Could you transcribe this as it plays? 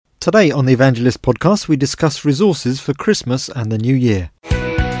Today on the Evangelist podcast, we discuss resources for Christmas and the New Year.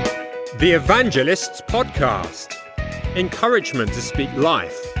 The Evangelists podcast. Encouragement to speak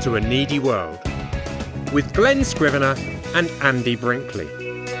life to a needy world. With Glenn Scrivener and Andy Brinkley.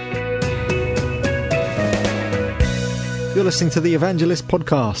 You're listening to the Evangelist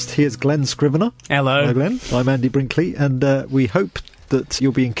podcast. Here's Glenn Scrivener. Hello. Hi, Glenn. I'm Andy Brinkley, and we hope that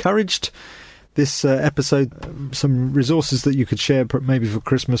you'll be encouraged. This episode, some resources that you could share maybe for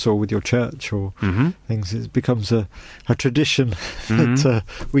Christmas or with your church or things. It becomes a tradition that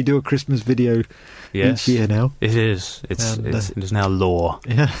we do a Christmas video each year now. It is. It is now law.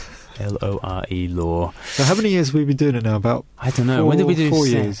 Yeah. L-O-R-E, law. So how many years have we been doing it now? About I don't know. When did we do 4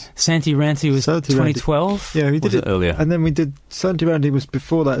 years? Santi Ranty was 2012? Yeah, we did it earlier. And then we did Santi Ranty was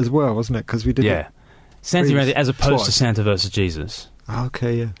before that as well, wasn't it? Because we did it. Santi Ranty as opposed twice. to Santa versus Jesus.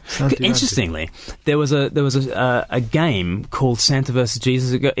 Okay, yeah. Santi Interestingly, there was a game called Santa versus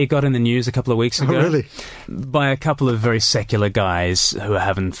Jesus. It got in the news a couple of weeks ago. Oh, really? By a couple of very secular guys who are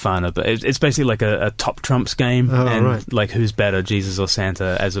having fun. But it's basically like a top trumps game, like who's better, Jesus or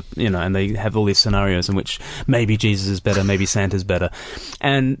Santa? And they have all these scenarios in which maybe Jesus is better, maybe Santa's better,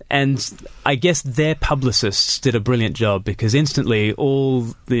 and I guess their publicists did a brilliant job because instantly all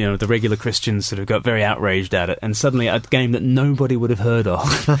the regular Christians sort of got very outraged at it, and suddenly a game that nobody would have heard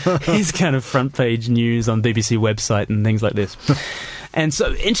of is kind of front page news on BBC website and things like this. And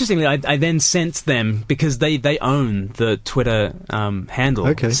so, interestingly, I then sent them, because they own the Twitter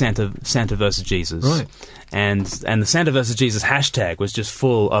handle, Santa versus Jesus. Right. And the Santa versus Jesus hashtag was just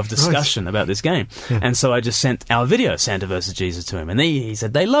full of discussion about this game. Yeah. And so I just sent our video, Santa versus Jesus, to him. And he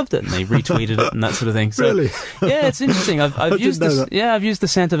said they loved it, and they retweeted it and that sort of thing. So, really? Yeah, it's interesting. I've used this. Yeah, I've used the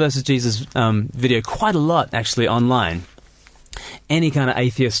Santa versus Jesus video quite a lot, actually, online. Any kind of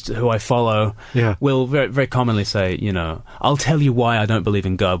atheist who I follow will very, very commonly say, I'll tell you why I don't believe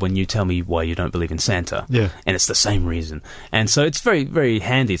in God when you tell me why you don't believe in Santa. Yeah. And it's the same reason. And so it's very, very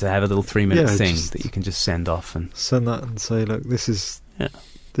handy to have a little 3-minute thing that you can just send off. And send that and say, look, this is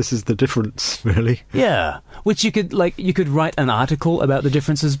the difference, really. Yeah. Which you could write an article about the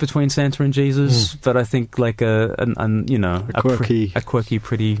differences between Santa and Jesus, but I think like a quirky,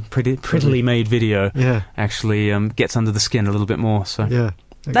 prettily made video actually gets under the skin a little bit more. So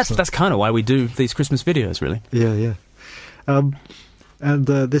that's kind of why we do these Christmas videos, really. Yeah. And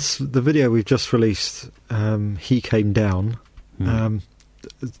the video we've just released, He Came Down.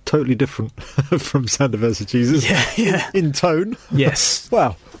 Totally different from Santa versus Jesus. Yeah. In tone. Yes.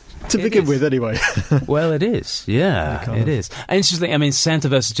 Wow. To begin with, anyway. Well, it is. Yeah, it is. And interesting, I mean, Santa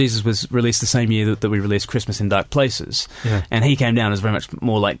versus Jesus was released the same year that we released Christmas in Dark Places. Yeah. And He Came Down is very much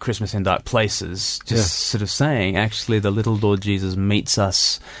more like Christmas in Dark Places, just sort of saying, actually, the little Lord Jesus meets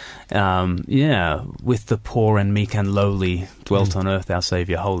us, with the poor and meek and lowly, dwelt on earth, our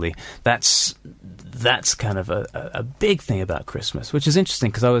Saviour holy. That's kind of a big thing about Christmas, which is interesting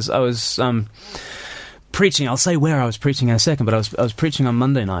because I was preaching. I'll say where I was preaching in a second, but I was preaching on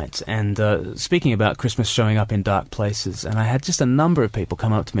Monday night and speaking about Christmas showing up in dark places. And I had just a number of people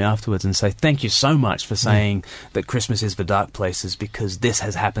come up to me afterwards and say, "Thank you so much for saying that Christmas is for dark places, because this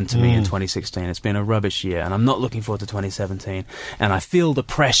has happened to me in 2016. It's been a rubbish year, and I'm not looking forward to 2017. And I feel the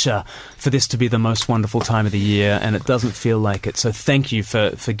pressure for this to be the most wonderful time of the year, and it doesn't feel like it. So thank you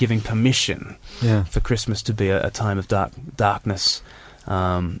for giving permission for Christmas to be a time of darkness."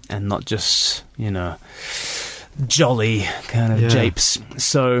 And not just, jolly kind of japes.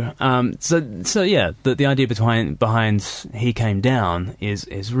 So the idea behind He Came Down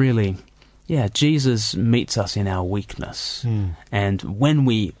is really, Jesus meets us in our weakness. And when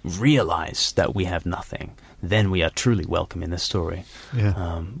we realise that we have nothing, then we are truly welcome in this story.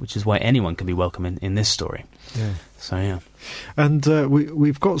 Which is why anyone can be welcome in this story. So, And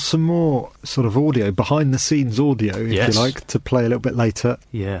we've got some more sort of audio, behind-the-scenes audio, if you like, to play a little bit later.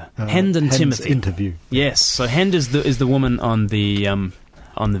 Yeah. Hend and Hend's Timothy. interview. Yes. So Hend is the woman on the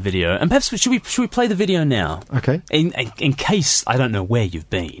video. And perhaps should we play the video now? Okay. In case I don't know where you've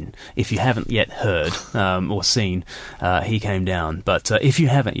been, if you haven't yet heard or seen He Came Down. But if you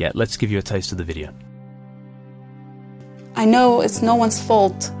haven't yet, let's give you a taste of the video. I know it's no one's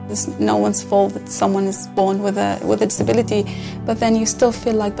fault. It's no one's fault that someone is born with a disability, but then you still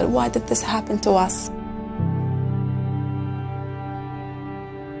feel like, but why did this happen to us?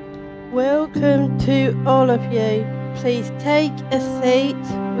 Welcome to all of you. Please take a seat.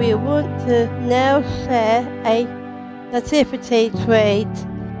 We want to now share a nativity tree.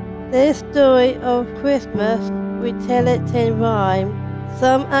 This story of Christmas, we tell it in rhyme.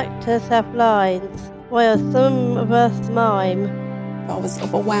 Some actors have lines, while some of us mime. I was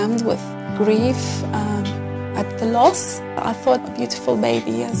overwhelmed with grief. I at the loss. I thought a beautiful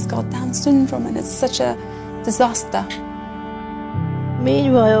baby has got Down syndrome and it's such a disaster.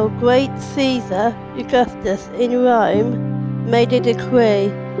 Meanwhile, great Caesar Augustus in Rome made a decree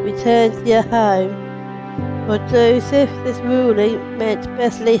to return to their home. For Joseph, this ruling meant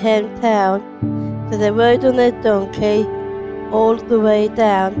Bethlehem town, so they rode on their donkey all the way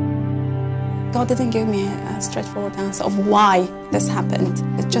down. God didn't give me a straightforward answer of why this happened.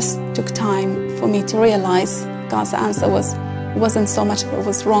 It just took time for me to realize God's answer wasn't so much what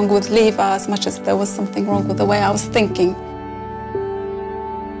was wrong with Leva as much as there was something wrong with the way I was thinking.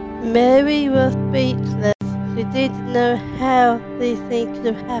 Mary was speechless. She didn't know how these things could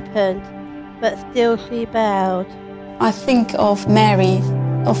have happened, but still she bowed. I think of Mary,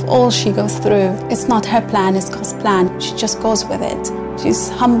 of all she goes through. It's not her plan, it's God's plan. She just goes with it. She's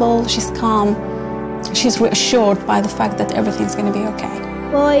humble, she's calm, she's reassured by the fact that everything's going to be okay.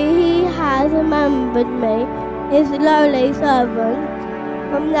 For he has remembered me, his lowly servant.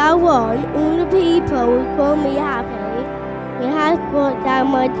 From now on, all the people will call me happy. He has brought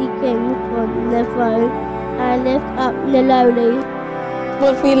down mighty kings from the throne and lifted up the lowly.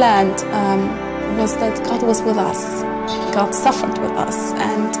 What we learned was that God was with us. God suffered with us,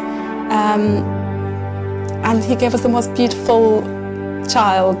 and He gave us the most beautiful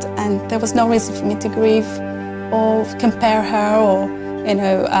child, and there was no reason for me to grieve or compare her or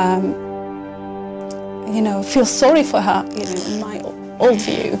feel sorry for her. In my old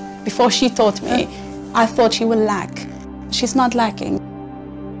view, before she taught me, I thought she would lack. She's not lacking.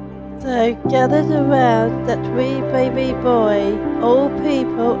 So gathered around that wee baby boy, all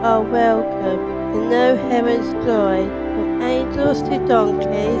people are welcome to know heaven's joy. From angels to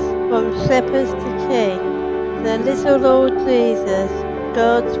donkeys, from shepherds to kings, the little Lord Jesus,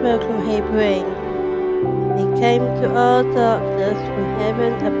 God's welcome He brings. He came to our darkness from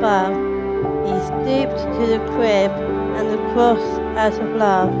heaven above. He stooped to the crib and the cross out of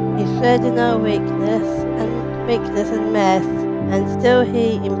love. He shared in our weakness and mess, and still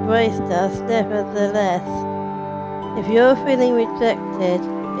He embraced us nevertheless. If you're feeling rejected,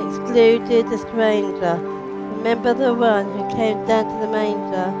 excluded, a stranger, remember the one who came down to the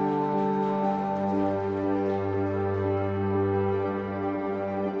manger.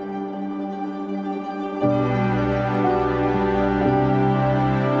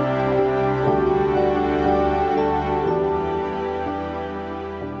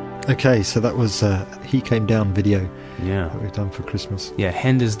 Okay, so that was He Came Down video Yeah. that we've done for Christmas. Yeah,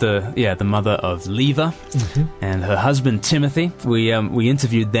 Hend is the mother of Leva and her husband Timothy. We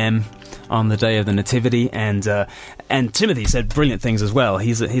interviewed them on the day of the Nativity, and Timothy said brilliant things as well.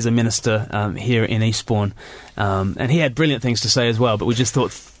 He's a minister here in Eastbourne, and he had brilliant things to say as well. But we just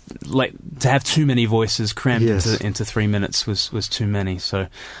thought, like, to have too many voices crammed into 3 minutes was too many. So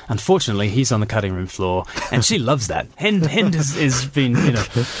unfortunately, he's on the cutting room floor, and she loves that. Hend has been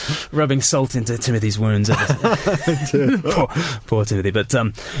rubbing salt into Timothy's wounds. poor Timothy.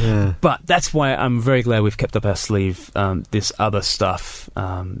 But that's why I'm very glad we've kept up our sleeve this other stuff,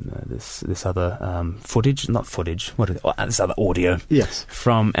 this other footage, not footage. This other audio? Yes,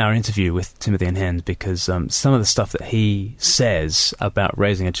 from our interview with Timothy and Hend, because some of the stuff that he says about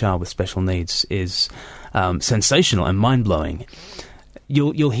raising a child with special needs is sensational and mind-blowing.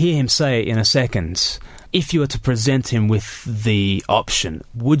 You'll hear him say in a second, if you were to present him with the option,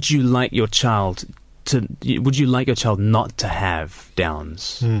 would you like your child not to have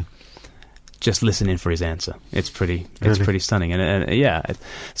Downs? Just listen in for his answer. It's pretty stunning, and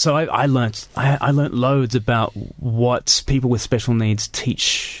So I learnt loads about what people with special needs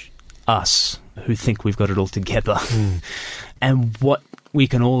teach us, who think we've got it all together, and what we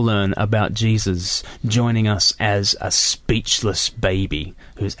can all learn about Jesus joining us as a speechless baby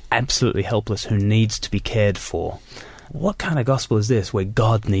who's absolutely helpless, who needs to be cared for. What kind of gospel is this, where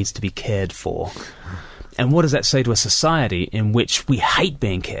God needs to be cared for? And what does that say to a society in which we hate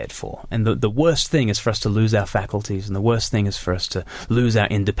being cared for? And the worst thing is for us to lose our faculties, and the worst thing is for us to lose our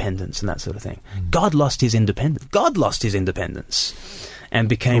independence and that sort of thing. God lost his independence. And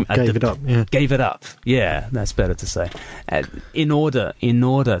became gave it up. Yeah. Gave it up. Yeah, that's better to say. In order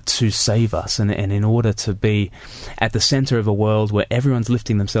to save us, and in order to be at the centre of a world where everyone's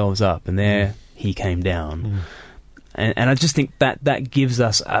lifting themselves up, and there he came down. And I just think that gives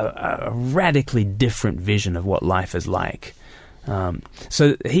us a radically different vision of what life is like.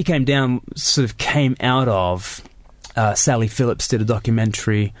 So He Came Down sort of came out of Sally Phillips did a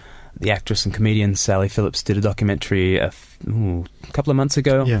documentary. The actress and comedian Sally Phillips did a documentary a couple of months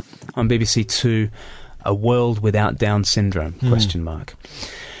ago on BBC Two, A World Without Down Syndrome, ?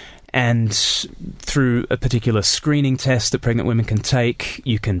 And through a particular screening test that pregnant women can take,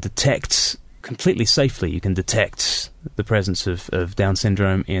 you can detect completely safely you can detect the presence of Down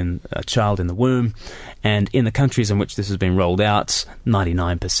syndrome in a child in the womb, and in the countries in which this has been rolled out,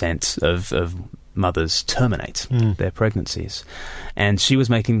 99% of mothers terminate their pregnancies. And she was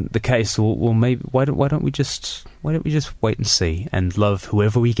making the case, well maybe why don't we just wait and see and love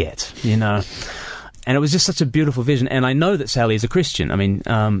whoever we get, you know. And it was just such a beautiful vision. And I know that Sally is a Christian. I mean,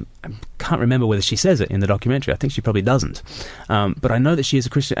 I can't remember whether she says it in the documentary. I think she probably doesn't. But I know that she is a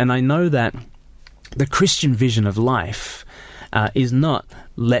Christian. And I know that the Christian vision of life is not,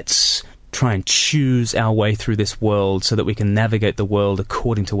 let's try and choose our way through this world so that we can navigate the world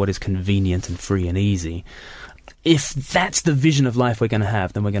according to what is convenient and free and easy. If that's the vision of life we're going to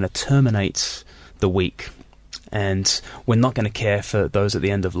have, then we're going to terminate the weak. And we're not going to care for those at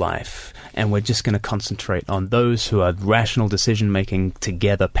the end of life. And we're just going to concentrate on those who are rational decision-making,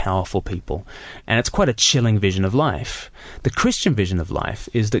 together, powerful people. And it's quite a chilling vision of life. The Christian vision of life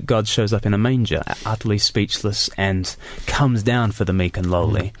is that God shows up in a manger, utterly speechless, and comes down for the meek and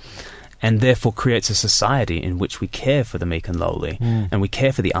lowly. And therefore creates a society in which we care for the meek and lowly, and we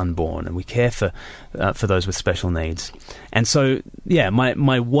care for the unborn, and we care for those with special needs. And so, yeah,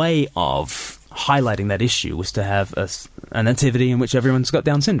 my way of highlighting that issue was to have a nativity in which everyone's got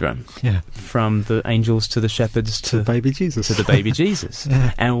Down syndrome. Yeah. From the angels to the shepherds to baby Jesus. To the baby Jesus.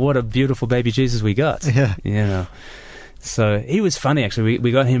 Yeah. And what a beautiful baby Jesus we got. Yeah. You know. So he was funny, actually.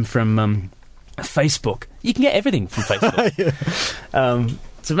 We got him from Facebook. You can get everything from Facebook.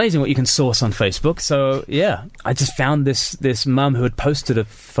 It's amazing what you can source on Facebook. So, yeah, I just found this mum who had posted a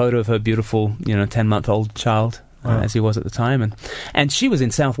photo of her beautiful, 10-month-old child, as he was at the time. And she was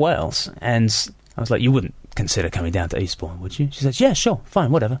in South Wales. And I was like, you wouldn't consider coming down to Eastbourne, would you? She said, yeah, sure, fine,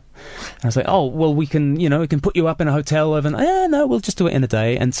 whatever. And I was like, oh, well, we can put you up in a hotel over... Yeah, no, we'll just do it in a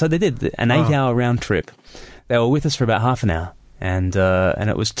day. And so they did, an 8-hour round trip. They were with us for about half an hour. And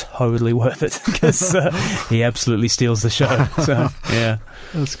it was totally worth it because he absolutely steals the show. So yeah,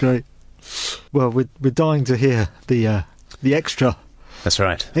 that's great. Well, we're dying to hear the extra. That's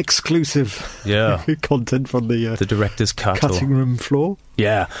right. Exclusive. Content from the director's cutting room floor.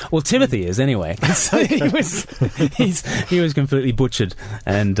 Yeah. Well, Timothy is anyway. he was completely butchered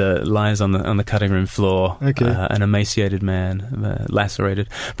and lies on the cutting room floor. Okay. An emaciated man, lacerated.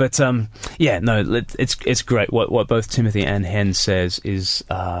 But it's great. What both Timothy and Hen says is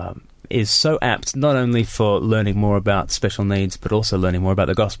so apt, not only for learning more about special needs, but also learning more about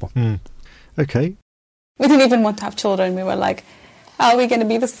the gospel. Okay. We didn't even want to have children. We were like, are we going to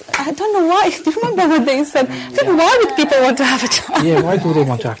be this? I don't know why. Do you remember what they said? Why would people want to have a child? Yeah, why do they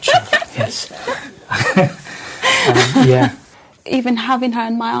want to have children? Yes. Yeah. Even having her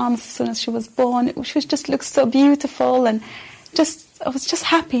in my arms as soon as she was born, she just looked so beautiful, and I was just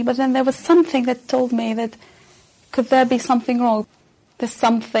happy. But then there was something that told me that could there be something wrong? There's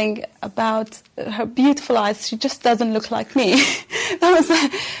something about her beautiful eyes. She just doesn't look like me.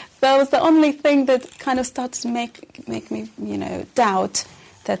 That was the only thing that kind of started to make me, doubt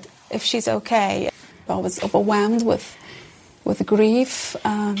that if she's okay. I was overwhelmed with grief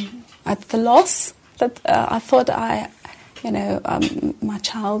at the loss. That I thought my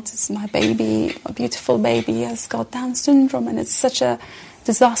child is my baby, a beautiful baby, has got Down syndrome, and it's such a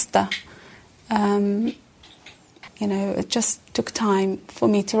disaster. It just took time for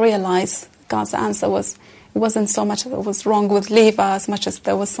me to realize God's answer wasn't so much that it was wrong with Leva as much as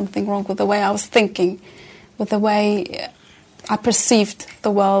there was something wrong with the way I was thinking, with the way I perceived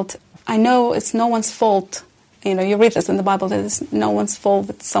the world. I know it's no one's fault. You read this in the Bible, that it's no one's fault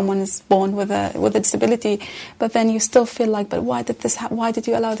that someone is born with a disability, but then you still feel like, but why did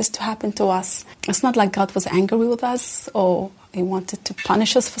you allow this to happen to us? It's not like God was angry with us, or He wanted to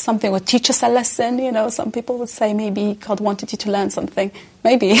punish us for something, or teach us a lesson. Some people would say maybe God wanted you to learn something,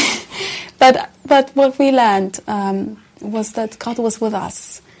 maybe. But what we learned was that God was with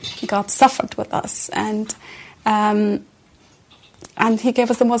us. God suffered with us, and He gave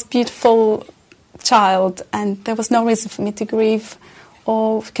us the most beautiful child, and there was no reason for me to grieve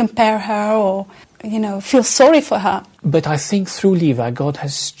or compare her or feel sorry for her. But I think through Leva, God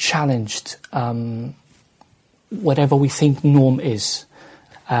has challenged whatever we think norm is,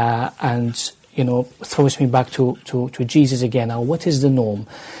 and throws me back to Jesus again. Now, what is the norm?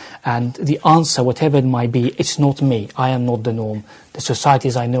 And the answer, whatever it might be, it's not me. I am not the norm. The society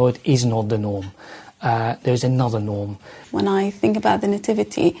as I know it is not the norm. There's another norm. When I think about the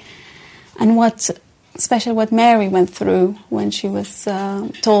Nativity, and especially what Mary went through when she was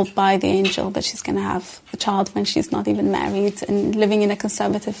told by the angel that she's going to have a child when she's not even married and living in a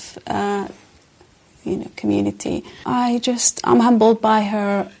conservative community. I'm humbled by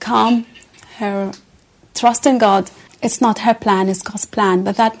her calm, her trust in God, it's not her plan, it's God's plan.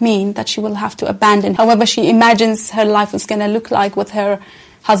 But that means that she will have to abandon however she imagines her life is going to look like with her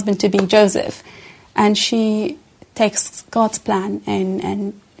husband to be Joseph. And she takes God's plan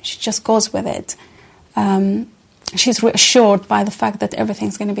and she just goes with it. She's reassured by the fact that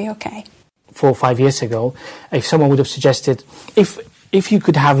everything's going to be okay. 4 or 5 years ago, if someone would have suggested, if you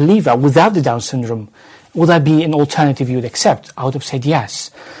could have Leva without the Down syndrome, would that be an alternative you would accept? I would have said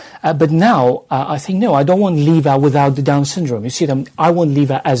yes. But now, I think, no, I don't want Leva without the Down syndrome. You see, I want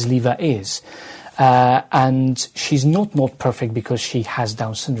Leva as Leva is. And she's not perfect because she has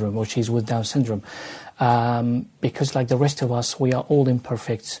Down syndrome or she's with Down syndrome. Because like the rest of us, we are all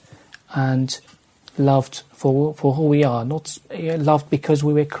imperfect and loved for who we are, not loved because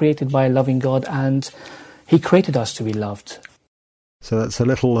we were created by a loving God and He created us to be loved. So that's a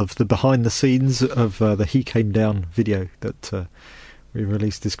little of the behind the scenes of the He Came Down video that we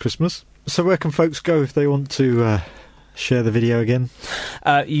released this Christmas. So where can folks go if they want to share the video again?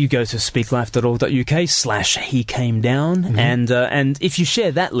 You go to speaklife.org.uk/HeCameDown, and if you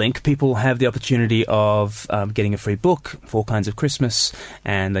share that link, people have the opportunity of getting a free book for all kinds of Christmas,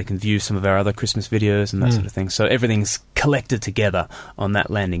 and they can view some of our other Christmas videos and that sort of thing. So everything's collected together on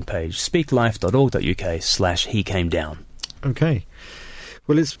that landing page, speaklife.org.uk/HeCameDown. Okay.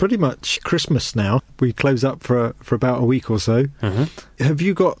 Well, it's pretty much Christmas now. We close up for about a week or so. Have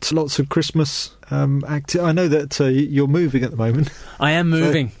you got lots of Christmas I know that you're moving at the moment. I am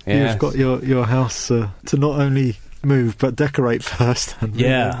moving. So you've got your house to not only move but decorate first. And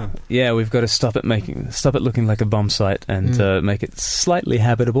we've got to stop it looking like a bomb site and make it slightly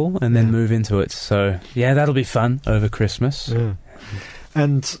habitable and then move into it. So that'll be fun over Christmas. Yeah.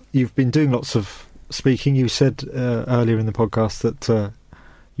 And you've been doing lots of speaking. You said earlier in the podcast that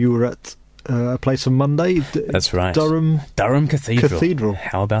you were at a place on Monday. That's right. Durham Cathedral.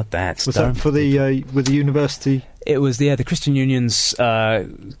 How about that? Was that for with the university? It was the Christian Union's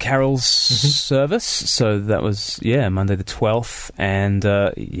carols service. So that was Monday the 12th, and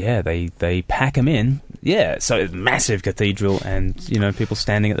they pack them in. Yeah, so it's a massive cathedral, and people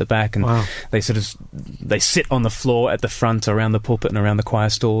standing at the back, and they sit on the floor at the front, around the pulpit, and around the choir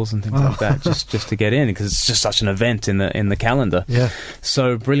stalls and things like that, just to get in, because it's just such an event in the calendar. Yeah.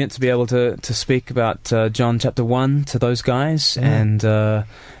 So brilliant to be able to speak about John chapter 1 to those guys, and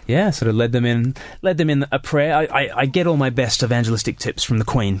sort of led them in a prayer. I get all my best evangelistic tips from the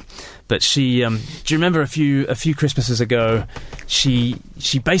Queen, but she do you remember a few Christmases ago, she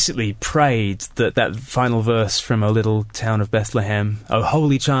basically prayed that final verse from O Little Town of Bethlehem, O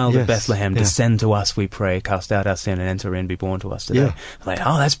Holy Child of Bethlehem, descend to us, we pray, cast out our sin and enter in, be born to us today. I'm like,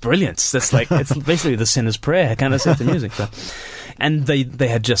 that's brilliant. That's like, it's basically the sinner's prayer kind of set to music. So. And they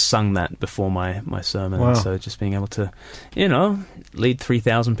had just sung that before my sermon, and so just being able to, lead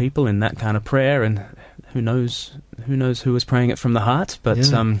 3,000 people in that kind of prayer, and who knows who was praying it from the heart, but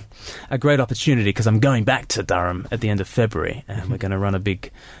a great opportunity, because I'm going back to Durham at the end of February, and we're going to run a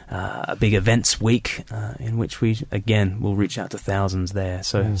big events week in which we again will reach out to thousands there.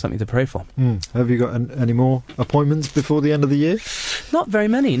 So something to pray for. Have you got any more appointments before the end of the year? Not very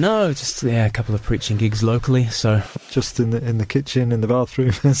many, no. Just a couple of preaching gigs locally. So just in the kitchen, in the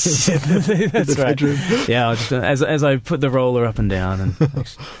bathroom, that's the right. bedroom. Yeah, I'll just, as I put the roller up and down, and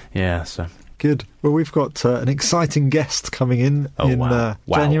so. Good. Well, we've got an exciting guest coming in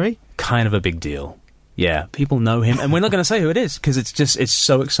January. Kind of a big deal. Yeah, people know him, and we're not going to say who it is because it's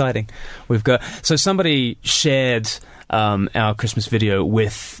so exciting. So somebody shared our Christmas video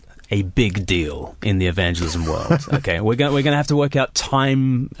with a big deal in the evangelism world. Okay, we're going to have to work out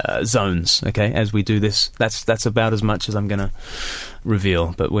time zones. Okay, as we do this, that's about as much as I'm going to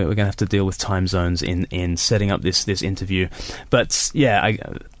reveal. But we're going to have to deal with time zones in setting up this interview. But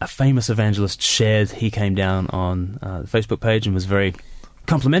a famous evangelist shared. He came down on the Facebook page and was very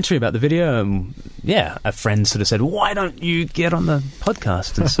complimentary about the video. A friend sort of said, "Why don't you get on the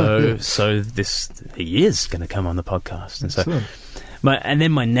podcast?" And so he is going to come on the podcast. And so. And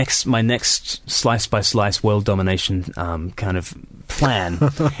then my next slice by slice world domination kind of plan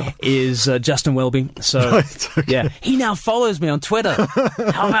is Justin Welby. So he now follows me on Twitter.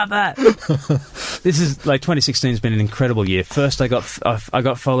 How about that? This is like 2016 has been an incredible year. First, I got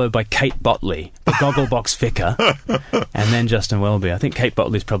followed by Kate Botley, the Gogglebox Vicar, and then Justin Welby. I think Kate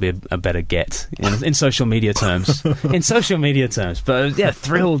Botley is probably a better get in social media terms. But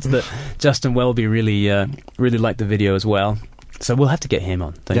thrilled that Justin Welby really liked the video as well. So we'll have to get him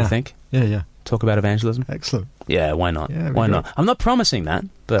on, don't you think? Yeah. Talk about evangelism? Excellent. Yeah, why not? Why not? I'm not promising that,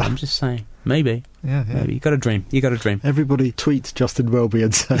 but I'm just saying, maybe. Yeah. Maybe. You got to dream. Everybody tweet Justin Welby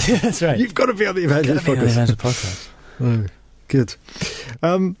and say, that's right. You've got to be on the Evangelist Podcast. Oh, good.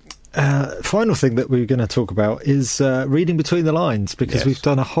 final thing that we're going to talk about is reading between the lines, because we've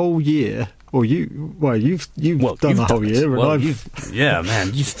done a whole year. Or you've done the whole year,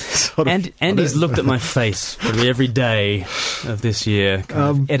 and Andy's looked at my face probably every day of this year,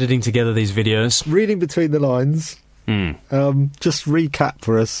 editing together these videos. Reading between the lines. Just recap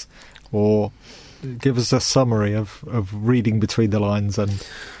for us, or give us a summary of reading between the lines. And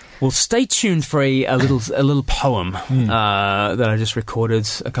well, stay tuned for a little poem that I just recorded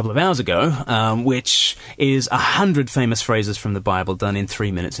a couple of hours ago, which is 100 famous phrases from the Bible done in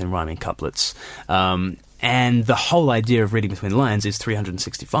 3 minutes in rhyming couplets. And the whole idea of reading between the lines is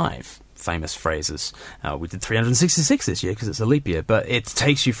 365 famous phrases. We did 366 this year because it's a leap year, but it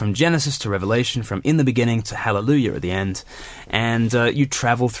takes you from Genesis to Revelation, from in the beginning to hallelujah at the end, and you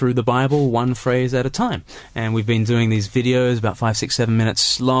travel through the Bible one phrase at a time. And we've been doing these videos about 5, 6, 7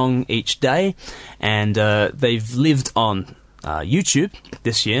 minutes long each day, and they've lived on YouTube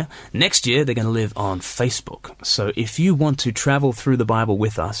this year. Next year they're going to live on Facebook. So if you want to travel through the Bible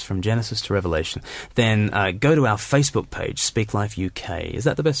with us from Genesis to Revelation, then go to our Facebook page, Speak Life UK. Is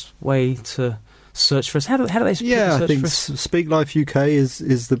that the best way to search for us? How do they search I think for us? Speak Life UK is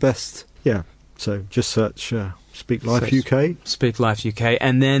the best. Yeah, so just search Speak Life UK. Speak Life UK,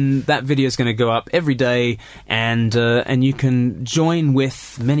 and then that video is going to go up every day, and you can join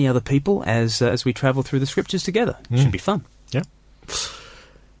with many other people as we travel through the scriptures together. It should be fun. Yeah.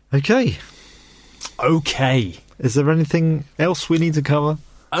 Okay. Is there anything else we need to cover?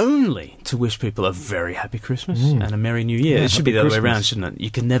 Only to wish people a very happy Christmas and a Merry New Year. Yeah, it should be the other way Christmas. around, shouldn't it?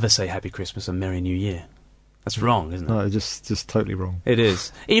 You can never say Happy Christmas and Merry New Year. That's wrong, isn't it? No, just totally wrong. It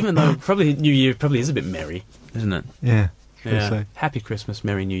is. Even though probably New Year probably is a bit merry, isn't it? Yeah. Yeah. Happy Christmas,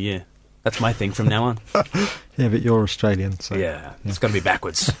 Merry New Year. That's my thing from now on. Yeah, but you're Australian, so... Yeah, it's got to be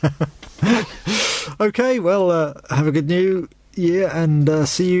backwards. Okay, well, have a good New Year, and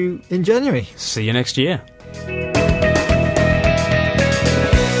see you in January. See you next year.